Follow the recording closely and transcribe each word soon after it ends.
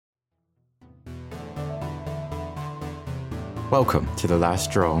Welcome to The Last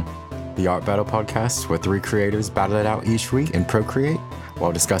Draw, the art battle podcast where three creators battle it out each week in Procreate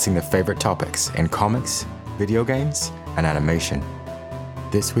while discussing their favorite topics in comics, video games, and animation.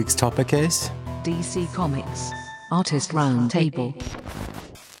 This week's topic is DC Comics Artist Roundtable.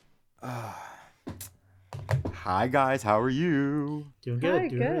 Hi guys, how are you? Doing good, Hi,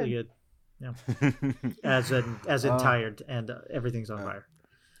 doing good. really good. Yeah. As in tired, and everything's on fire.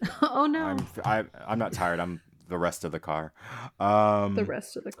 Oh no. I'm not tired. I'm the rest of the car. The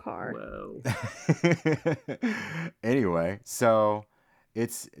rest of the car. Whoa. Anyway, so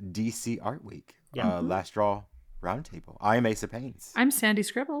it's DC Art Week. Yeah. Last Draw Roundtable. I am Asa Pains. I'm Sandee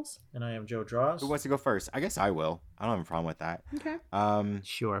Scribbles. And I am Joe Draws. Who wants to go first? I guess I will. I don't have a problem with that. Okay.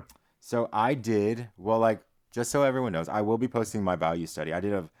 Sure. So I did, just so everyone knows, I will be posting my value study.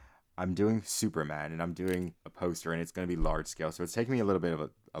 I'm doing Superman, and I'm doing a poster, and it's going to be large scale. So it's taking me a little bit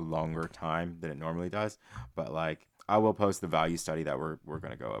of a longer time than it normally does. But I will post the value study that we're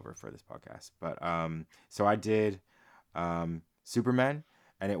going to go over for this podcast. But so I did Superman,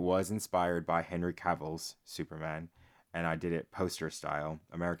 and it was inspired by Henry Cavill's Superman, and I did it poster style,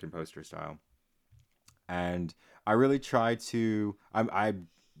 American poster style. And I really tried to,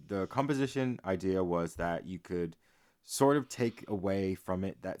 the composition idea was that you could sort of take away from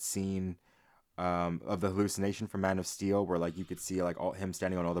it that scene of the hallucination from Man of Steel, where you could see all him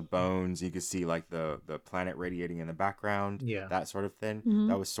standing on all the bones. You could see the planet radiating in the background. Yeah. That sort of thing. Mm-hmm.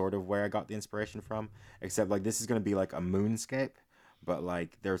 That was sort of where I got the inspiration from. Except this is going to be a moonscape, but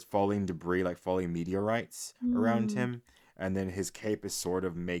there's falling debris, falling meteorites around him, and then his cape is sort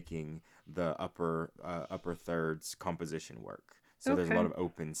of making the upper thirds composition work. So there's a lot of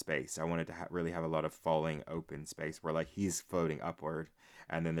open space. I wanted to really have a lot of falling open space where he's floating upward,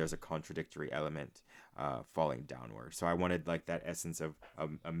 and then there's a contradictory element falling downward. So I wanted that essence of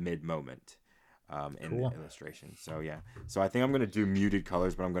a mid moment in the illustration. So yeah. So I think I'm gonna do muted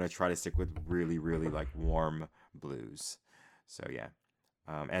colors, but I'm gonna try to stick with really warm blues. So yeah,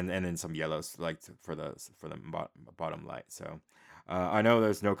 and then some yellows for the bottom light. So. I know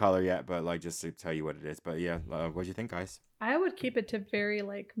there's no color yet, but just to tell you what it is. But yeah, what'd you think, guys? I would keep it to very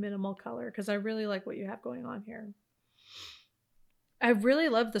minimal color because I really like what you have going on here. I really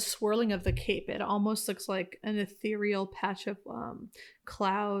love the swirling of the cape. It almost looks like an ethereal patch of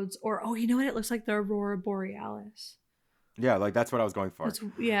clouds, or you know what? It looks like the Aurora Borealis. Yeah, that's what I was going for. It's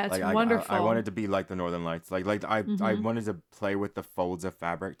wonderful. I wanted to be like the Northern Lights. I wanted to play with the folds of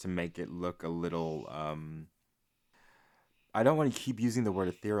fabric to make it look a little. I don't want to keep using the word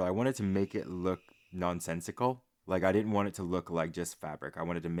ethereal. I wanted to make it look nonsensical. I didn't want it to look like just fabric. I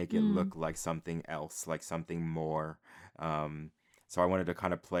wanted to make it look like something else, like something more. So I wanted to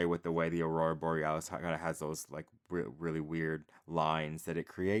kind of play with the way the Aurora Borealis kind of has those really weird lines that it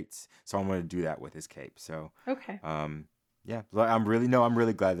creates. So I wanted to do that with his cape. So okay. Yeah, I'm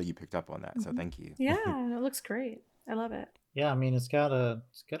really glad that you picked up on that. So thank you. Yeah, it looks great. I love it. Yeah, I mean it's got a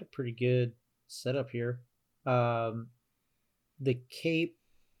pretty good setup here. The cape,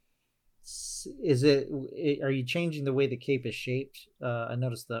 are you changing the way the cape is shaped? I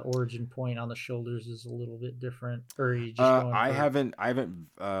noticed the origin point on the shoulders is a little bit different. Or are you just going I haven't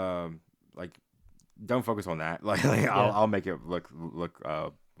don't focus on that. I'll make it look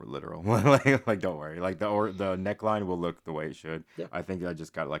literal. Don't worry. The neckline will look the way it should. Yeah. I think I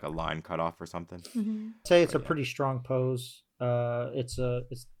just got a line cut off or something. Mm-hmm. Say it's a pretty strong pose. It's a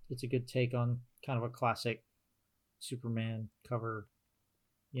good take on kind of a classic Superman cover,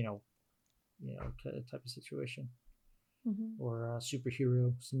 type of situation, or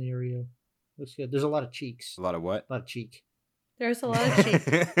superhero scenario. Looks good. There's a lot of cheeks. A lot of what? A lot of cheek. There's a lot of cheek.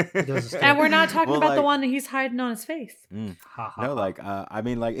 And we're not talking about the one that he's hiding on his face. No, I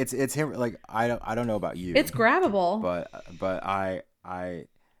mean, it's him. I don't know about you. It's grabbable. But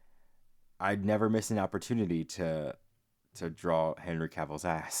I'd never miss an opportunity to draw Henry Cavill's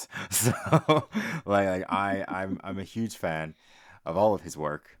ass. So I'm a huge fan of all of his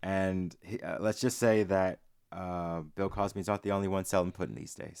work, and let's just say that Bill Cosby's not the only one selling pudding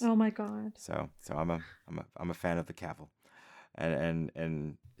these days. Oh my god. So I'm a fan of the Cavill,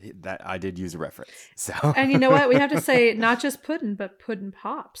 and that I did use a reference. So and you know what, we have to say not just pudding but pudding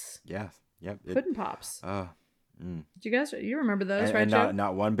pops. Yeah. Yep. Pudding pops. Did you remember those, right, and Joe?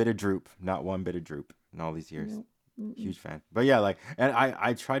 Not one bit of droop in all these years. Nope. Huge fan. But yeah, and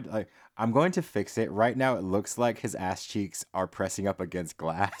I tried, I'm going to fix it. Right now it looks like his ass cheeks are pressing up against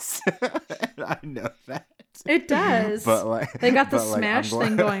glass. And I know that. It does. But they got the smash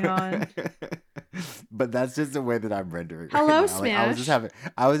thing going on. but that's just the way that I'm rendering right Hello, now. Like, I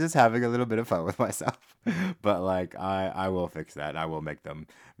was just having a little bit of fun with myself. But like I will fix that. I will make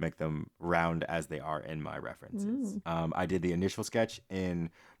them round as they are in my references. I did the initial sketch in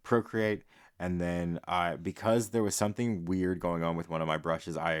Procreate, and then because there was something weird going on with one of my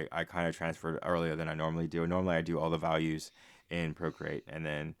brushes, I kind of transferred earlier than I normally do. Normally I do all the values in Procreate and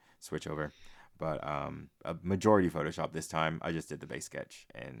then switch over. But a majority Photoshop this time. I just did the base sketch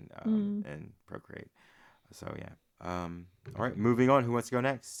in Procreate. So yeah. All right, moving on. Who wants to go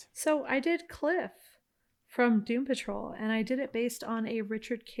next? So I did Cliff from Doom Patrol, and I did it based on a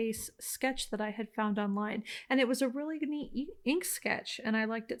Richard Case sketch that I had found online, and it was a really neat ink sketch, and I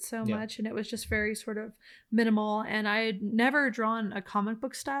liked it so much, and it was just very sort of minimal, and I had never drawn a comic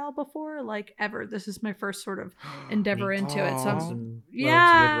book style before, like ever. This is my first sort of endeavor into it, so It's a good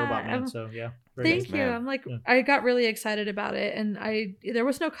yeah, Robot Man, so yeah. Thank you. I'm like, I got really excited about it, and there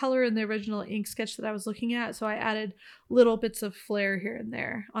was no color in the original ink sketch that I was looking at, so I added little bits of flair here and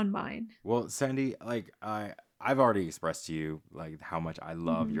there on mine. Well, Sandee, like I've already expressed to you like how much I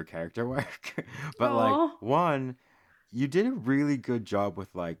love your character work, but like one, you did a really good job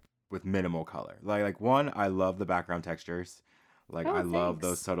with minimal color. Like one, I love the background textures, like I love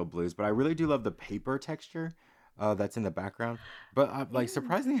those subtle blues, but I really do love the paper texture. That's in the background, but like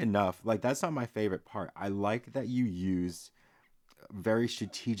surprisingly enough, like that's not my favorite part. I like that you used very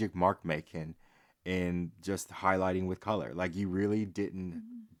strategic mark making in just highlighting with color. Like you really didn't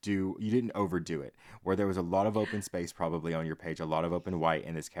overdo it. Where there was a lot of open space probably on your page, a lot of open white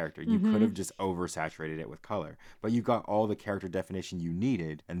in this character. You could have just oversaturated it with color, but you got all the character definition you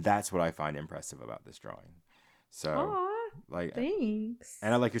needed, and that's what I find impressive about this drawing. So. Like thanks.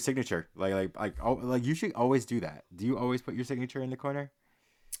 And I like your signature. Like you should always do that. Do you always put your signature in the corner?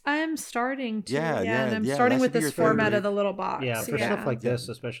 I'm starting to. Yeah, and I'm starting with this format of the little box. Yeah, for stuff like this,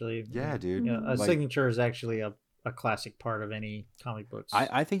 especially. Yeah, dude. A signature is actually a classic part of any comic books.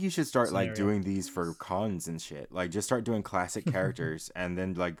 I think you should start like doing these for cons and shit. Like just start doing classic characters and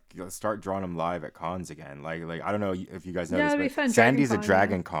then like start drawing them live at cons again. Like I don't know if you guys know this, but Sandee's a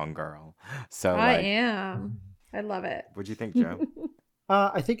Dragon Con girl. So I am. I love it. What'd you think, Joe?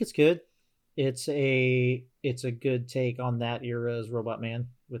 I think it's good. It's a good take on that era's Robot Man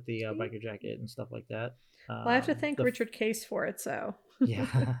with the biker jacket and stuff like that. Well, I have to thank Richard Case for it, so. Yeah.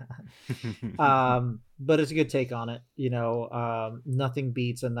 But it's a good take on it. You know, nothing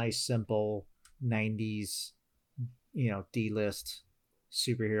beats a nice, simple 90s, D-list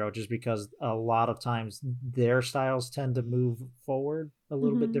superhero, just because a lot of times their styles tend to move forward a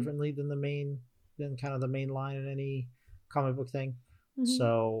little bit differently than the main line in any comic book thing.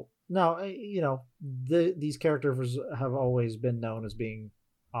 So no, these characters have always been known as being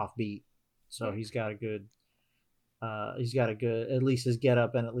offbeat. So he's got a good, at least his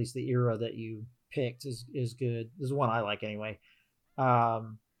getup and at least the era that you picked is good. This is one I like anyway.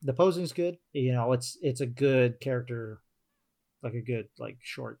 The posing's good. It's a good character, like a good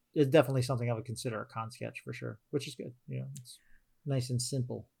short. It's definitely something I would consider a con sketch for sure, which is good. It's nice and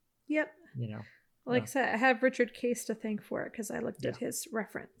simple. Yep. Like I said, I have Richard Case to thank for it because I looked at his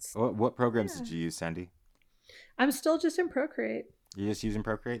reference. What programs did you use, Sandee? I'm still just in Procreate. You just using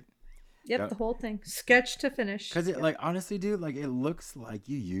Procreate? Yep, the whole thing, sketch to finish. Because honestly, dude, it looks like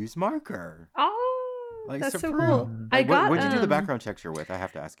you use marker. Oh, that's so cool. What'd you do the background texture with? I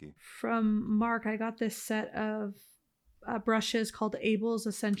have to ask you. From Mark, I got this set of brushes called Abel's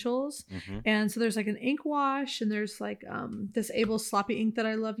Essentials, and so there's an ink wash, and there's this Abel's sloppy ink that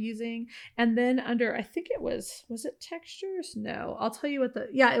I love using, and then under, I think it was it textures? No, I'll tell you what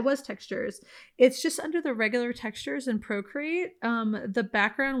it was textures. It's just under the regular textures in Procreate. The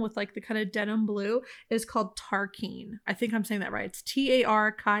background with the kind of denim blue is called Tarkine. I think I'm saying that right. It's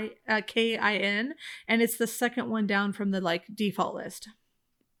TARKIN, and it's the second one down from the default list.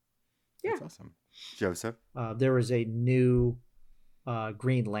 Yeah. That's awesome. Joseph? There was a new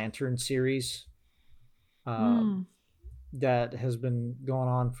Green Lantern series that has been going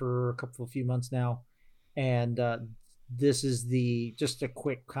on for a few months now, and this is just a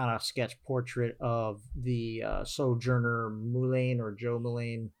quick kind of sketch portrait of the Sojourner Mulane, or Joe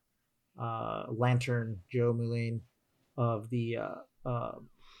Mulane, Lantern Joe Mulane of the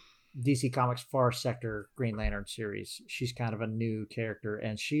DC Comics Far Sector Green Lantern series. She's kind of a new character,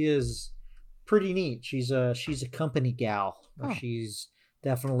 and she is pretty neat. She's a company gal. Oh. She's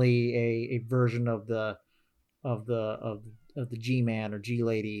definitely a version of the G-Man or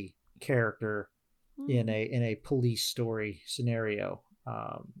G-Lady character in a police story scenario.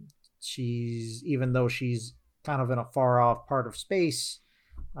 Even though she's kind of in a far off part of space,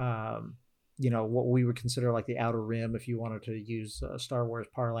 what we would consider the Outer Rim, if you wanted to use Star Wars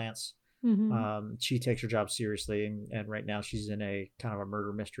parlance. She takes her job seriously, and right now she's in a kind of a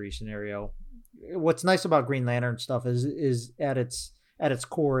murder mystery scenario. What's nice about Green Lantern stuff is at its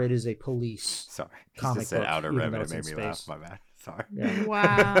core, it is a police Sorry, comic just said book, Outer even Rim though and it it's made in me laugh. space. My bad. Sorry. Yeah.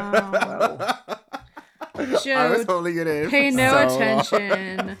 Wow. Joe, I was holding it in. pay for no so long.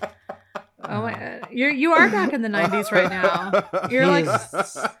 attention. Oh my god, you are back in the 90s right now. You're He like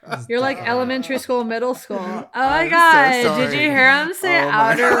is- you're like elementary school, middle school. Oh my I'm god, so did you sorry. hear him say Oh my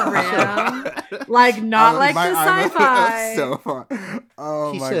Outer God. Rim? Like not like My the eyebrow- sci-fi. So fun.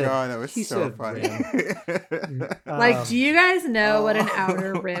 Oh He my said- god, that was he so said funny. Like, do you guys know what an Oh.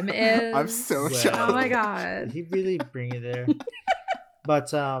 outer rim is? I'm so Well, shocked. Oh my god. he really bring it there.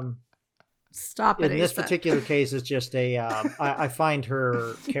 But Stop it. in this Asa. particular case, it's just a. I find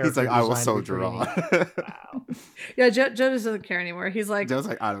her character. He's like, I will design to be soldier pretty on. neat. Wow. Yeah, Joe doesn't care anymore. He's like, Joe's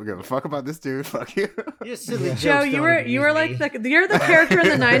like, I don't give a fuck about this dude. Fuck you. Your silly Joe, jokes you don't were amuse like me. you're the character in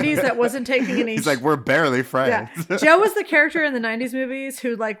the 90s that wasn't taking any. He's like, we're barely friends. Yeah, Joe was the character in the 90s movies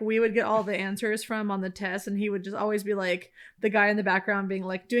who like we would get all the answers from on the test, and he would just always be like the guy in the background being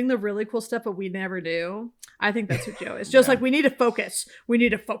like doing the really cool stuff, but we never do. I think that's who Joe is. Joe's Yeah. like, we need to focus. We need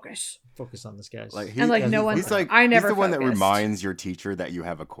to focus. Focus on this, guys. Like, And like no one. He's like, I never. he's the one that focused. reminds your teacher that you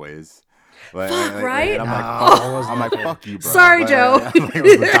have a quiz. Like, Fuck, right? And I'm like, No, fuck, it wasn't I'm like, that fuck you, bro. Sorry, Like, Joe. I'm like,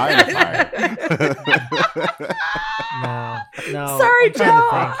 we're dying fire. no. Sorry, I'm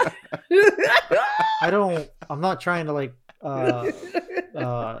trying Joe. to think. I'm not trying to like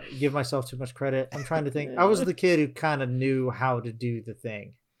give myself too much credit. I'm trying to think. I was the kid who kind of knew how to do the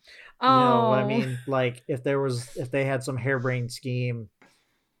thing. You know what I mean? Like if they had some harebrained scheme,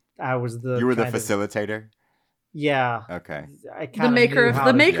 I was the. You were the kind of- facilitator. Yeah. Okay. I The kinda maker knew of how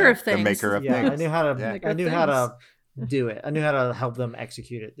the to- maker yeah, of the things. maker of Yeah, things. I knew how to. Yeah. I knew how to do it. I knew how to help them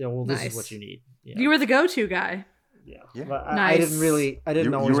execute it. Well, this Nice. is what you need. You were the go-to guy. Yeah. Yeah. But I Nice. didn't really. I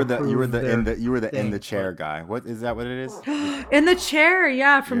didn't You always. were the approve their in the thing, chair but- guy. What is that? What it is? In the chair,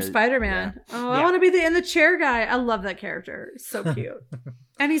 yeah, from Yeah, Spider-Man. Oh, I Yeah. want to be the in the chair guy. I love that character. So cute.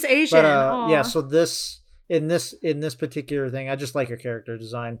 And he's Asian. But Aw. yeah, so this in this particular thing, I just like her character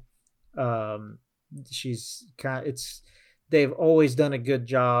design. She's kind. They've always done a good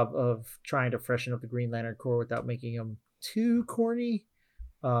job of trying to freshen up the Green Lantern Corps without making them too corny.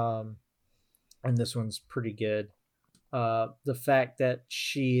 And this one's pretty good. The fact that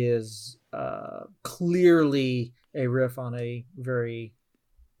she is clearly a riff on a very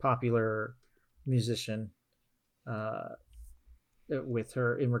popular musician with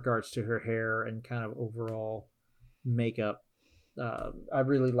her in regards to her hair and kind of overall makeup. I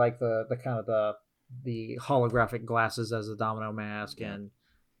really like the kind of the holographic glasses as a domino mask and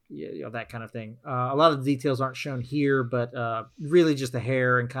that kind of thing. A lot of the details aren't shown here, but really just the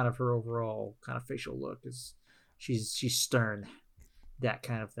hair and kind of her overall kind of facial look is she's stern, that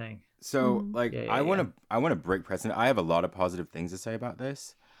kind of thing. So like Yeah, I want to break precedent. I have a lot of positive things to say about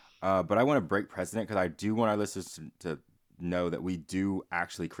this, but I want to break precedent because I do want our listeners to know that we do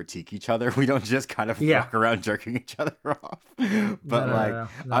actually critique each other. We don't just kind of walk around jerking each other off. But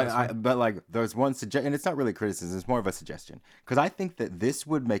but like there's one suggestion, and it's not really criticism, it's more of a suggestion, because I think that this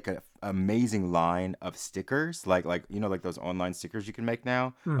would make an amazing line of stickers, like you know, like those online stickers you can make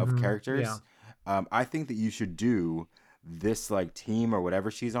now of characters. I think that you should do this like team or whatever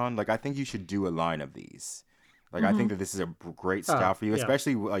she's on. Like I think you should do a line of these. Like I think that this is a great style for you,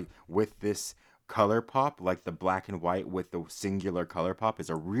 especially like with this color pop, like the black and white with the singular color pop is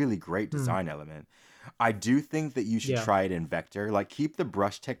a really great design element. I do think that you should try it in vector. Like keep the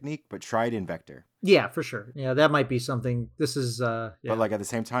brush technique, but try it in vector. Yeah, for sure. Yeah, that might be something. This is But like at the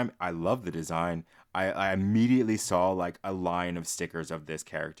same time, I love the design. I immediately saw like a line of stickers of this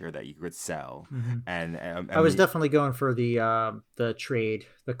character that you could sell, and I was definitely going for the trade,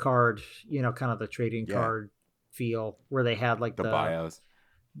 the card, you know, kind of the trading card feel where they had like the bios.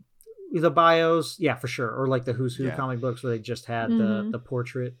 The bios, yeah, for sure, or like the Who's Who Yeah. comic books where they just had the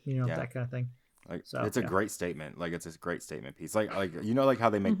portrait, you know, Yeah. that kind of thing. Like So, it's a great statement. Like it's a great statement piece. Like you know, like how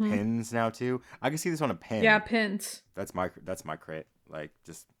they make pins now too. I can see this on a pin. Yeah, pins. That's my crit. Like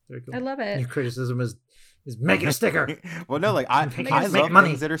just. Very cool. I love it. Your criticism is make it a sticker. Well, no, like I Make love money.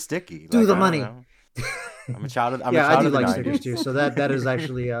 things that are sticky. Do Like, the I don't money. know. I'm a child of. I'm Yeah, a child I do of the like 90s. stickers too. So that is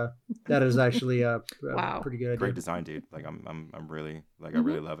actually a Wow. pretty good idea. Great design, dude. Like I'm really like I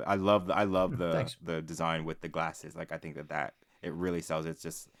really love it. I love the Thanks. the design with the glasses. Like I think that it really sells. It's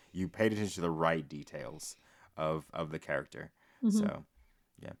just you paid attention to the right details of the character. So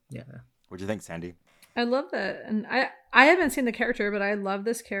Yeah. What'd you think, Sandee? I love that, and I haven't seen the character, but I love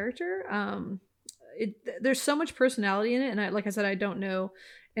this character. there's so much personality in it, and like I said, I don't know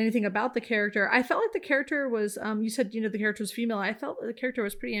anything about the character. I felt like the character was you said, the character was female. I felt the character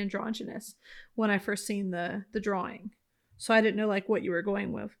was pretty androgynous when I first seen the drawing. So I didn't know like what you were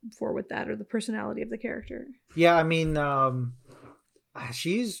going with that, or the personality of the character. Yeah, I mean,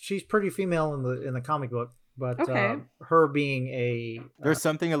 she's pretty female in the comic book, but Okay. her being a There's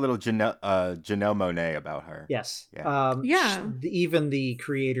something a little Janelle Monáe about her. yes, Yeah. even the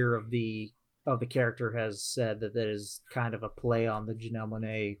creator of the character has said that is kind of a play on the Janelle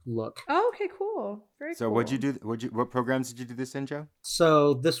Monáe look. Oh, okay, cool. Very So cool. what'd you do? What programs did you do this in, Joe?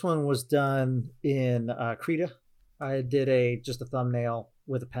 So this one was done in Krita. I did just a thumbnail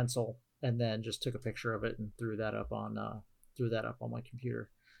with a pencil, and then just took a picture of it and threw that up on my computer.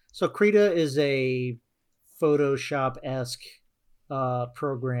 So Krita is a Photoshop-esque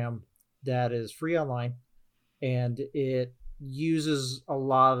program that is free online, and it uses a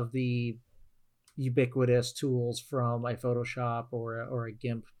lot of the ubiquitous tools from a Photoshop or a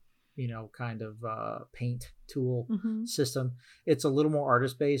GIMP, kind of paint tool system. It's a little more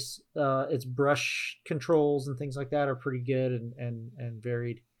artist based. Its brush controls and things like that are pretty good and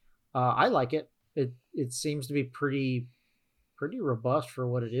varied. I like it. It seems to be pretty robust for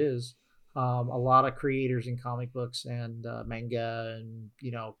what it is. A lot of creators in comic books and manga and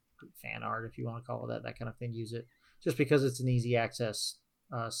fan art, if you want to call it that kind of thing, use it just because it's an easy access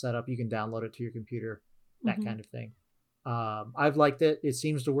setup. You can download it to your computer, that kind of thing. I've liked it. It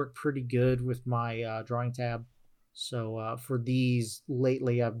seems to work pretty good with my drawing tab. So for these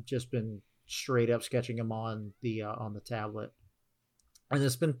lately, I've just been straight up sketching them on the tablet, and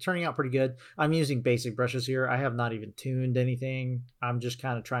it's been turning out pretty good. I'm using basic brushes here. I have not even tuned anything. I'm just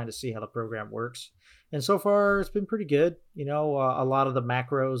kind of trying to see how the program works, and so far it's been pretty good. A lot of the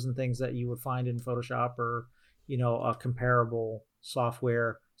macros and things that you would find in Photoshop or a comparable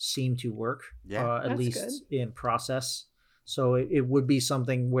software seem to work. At least good. In process. So it would be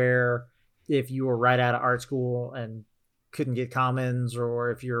something where if you were right out of art school and couldn't get commons,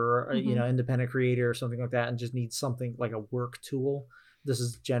 or if you're independent creator or something like that and just need something like a work tool, this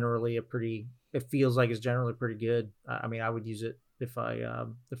is generally it feels like it's generally pretty good. I mean, I would use it if I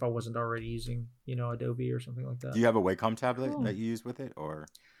wasn't already using Adobe or something like that. Do you have a Wacom tablet that you use with it, or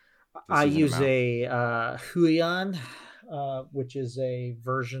I use a Huion, which is a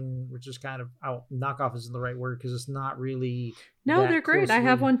version, which is kind of knockoff isn't the right word because it's not really. No, they're great. I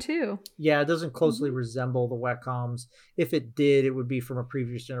have one too. Yeah, it doesn't closely resemble the Wacoms. If it did, it would be from a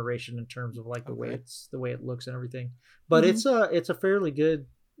previous generation in terms of like the way it looks and everything. But it's a fairly good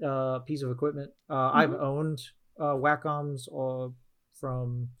piece of equipment. I've owned Wacoms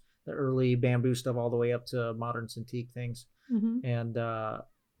from the early bamboo stuff all the way up to modern Cintiq things, and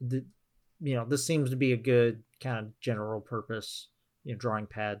this seems to be a good kind of general purpose drawing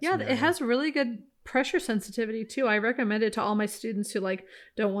pad. Yeah, it has really good pressure sensitivity too. I recommend it to all my students who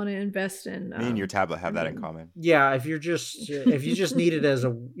don't want to invest in. Me and your tablet have that in common. Yeah, if you just need it as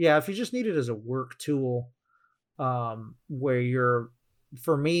a work tool, where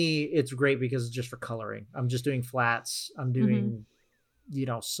for me it's great because it's just for coloring. I'm just doing flats. I'm doing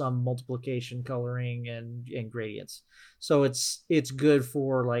some multiplication, coloring, and gradients. So it's good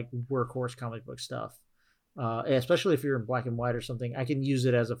for like workhorse comic book stuff. Especially if you're in black and white or something, I can use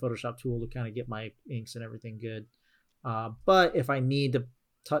it as a Photoshop tool to kind of get my inks and everything good. But if I need to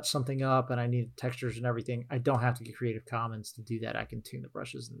touch something up and I need textures and everything, I don't have to get Creative Commons to do that. I can tune the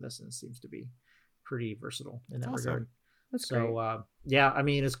brushes, and this seems to be pretty versatile in that regard. That's great. Yeah, I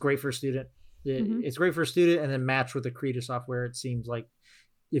mean, it's great for a student. It's great for a student, and then matched with the Krita software, it seems like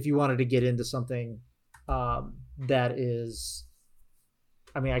if you wanted to get into something that is,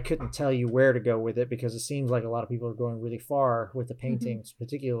 I mean, I couldn't tell you where to go with it because it seems like a lot of people are going really far with the paintings,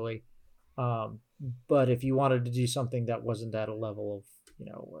 particularly. But if you wanted to do something that wasn't at a level of,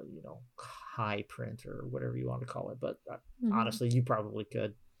 high print or whatever you want to call it, but honestly, you probably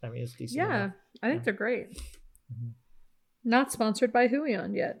could. I mean, it's decent. Yeah, enough. I think they're great. Not sponsored by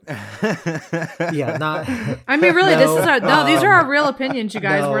Huion yet. Yeah, not. I mean, really, this is these are our real opinions, you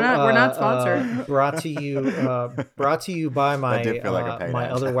guys. We're not sponsored. Brought to you by my my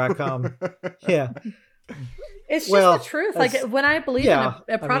other Wacom. Yeah. It's just the truth. Like when I believe in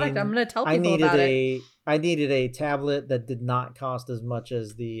a product, I'm going to tell people about it. I needed a tablet that did not cost as much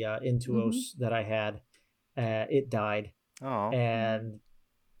as the Intuos that I had. It died, and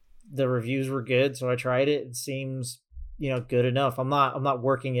the reviews were good, so I tried it. It seems good enough. I'm not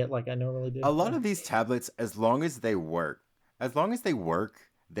working it like I normally do. A lot of these tablets, as long as they work,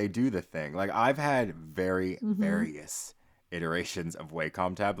 they do the thing. Like I've had various iterations of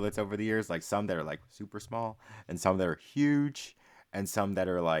Wacom tablets over the years, like some that are like super small and some that are huge. and some that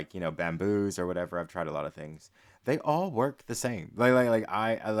are like, bamboos or whatever. I've tried a lot of things. They all work the same. I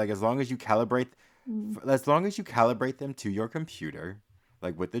like as long as you calibrate them to your computer,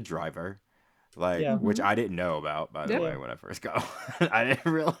 like with the driver, which I didn't know about, by the way, when I first got one. I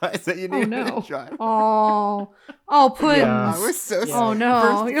didn't realize that you needed a driver. Puddins. I was so Oh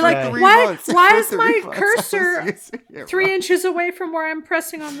no! You're like, months, why is my cursor 3 inches away from where I'm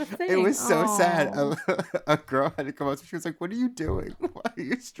pressing on the thing? It was so sad. A girl had to come up. She was like, "What are you doing? Why are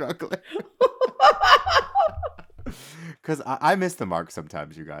you struggling?" Because I miss the mark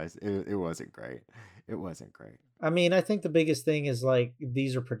sometimes, you guys. It wasn't great. It wasn't great. I mean, I think the biggest thing is like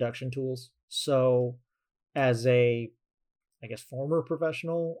these are production tools. So as a, I guess, former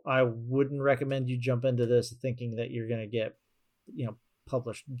professional, I wouldn't recommend you jump into this thinking that you're going to get,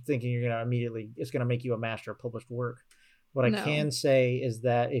 published, thinking you're going to immediately, it's going to make you a master of published work. What I can say is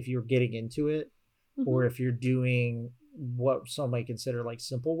that if you're getting into it, or if you're doing what some might consider like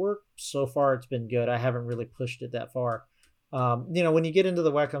simple work, so far it's been good. I haven't really pushed it that far. When you get into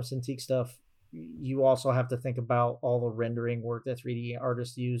the Wacom Cintiq stuff, you also have to think about all the rendering work that 3D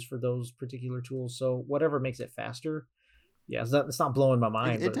artists use for those particular tools. So whatever makes it faster, it's not blowing my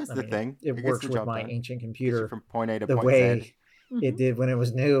mind. It does the thing. It works with my ancient computer from point A to the point way Z. it did when it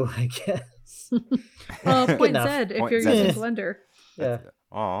was new, I guess. Point Z if you're using Blender. Yeah.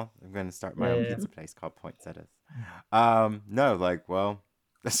 I'm going to start my own pizza place called Point Zetas.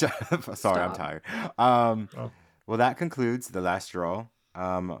 Sorry, I'm tired. Well, that concludes the last draw.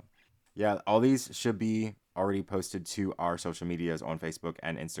 All these should be already posted to our social medias on Facebook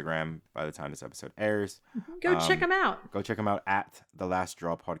and Instagram by the time this episode airs. Go check them out. Go check them out at The Last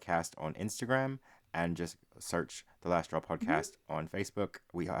Draw Podcast on Instagram, and just search The Last Draw Podcast on Facebook.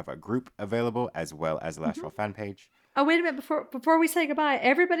 We have a group available as well as the Last Draw fan page. Oh, wait a minute. Before we say goodbye,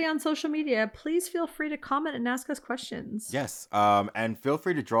 everybody on social media, please feel free to comment and ask us questions. Yes. And feel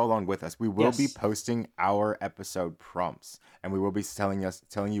free to draw along with us. We will be posting our episode prompts, and we will be telling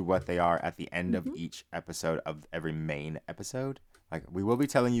you what they are at the end of each episode of every main episode. Like, we will be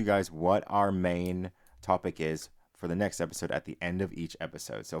telling you guys what our main topic is for the next episode at the end of each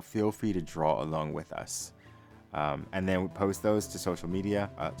episode. So feel free to draw along with us. And then we post those to social media.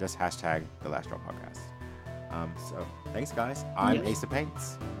 Just hashtag The Last Draw Podcast. So thanks, guys. I'm Ace of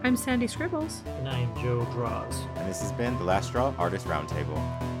Paints. I'm Sandee Scribbles. And I'm Joe Draws. And this has been The Last Draw Artist Roundtable.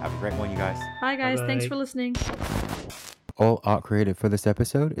 Have a great one, you guys. Bye, guys. Bye-bye. Thanks for listening. All art created for this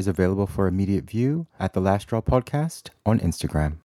episode is available for immediate view at The Last Draw Podcast on Instagram.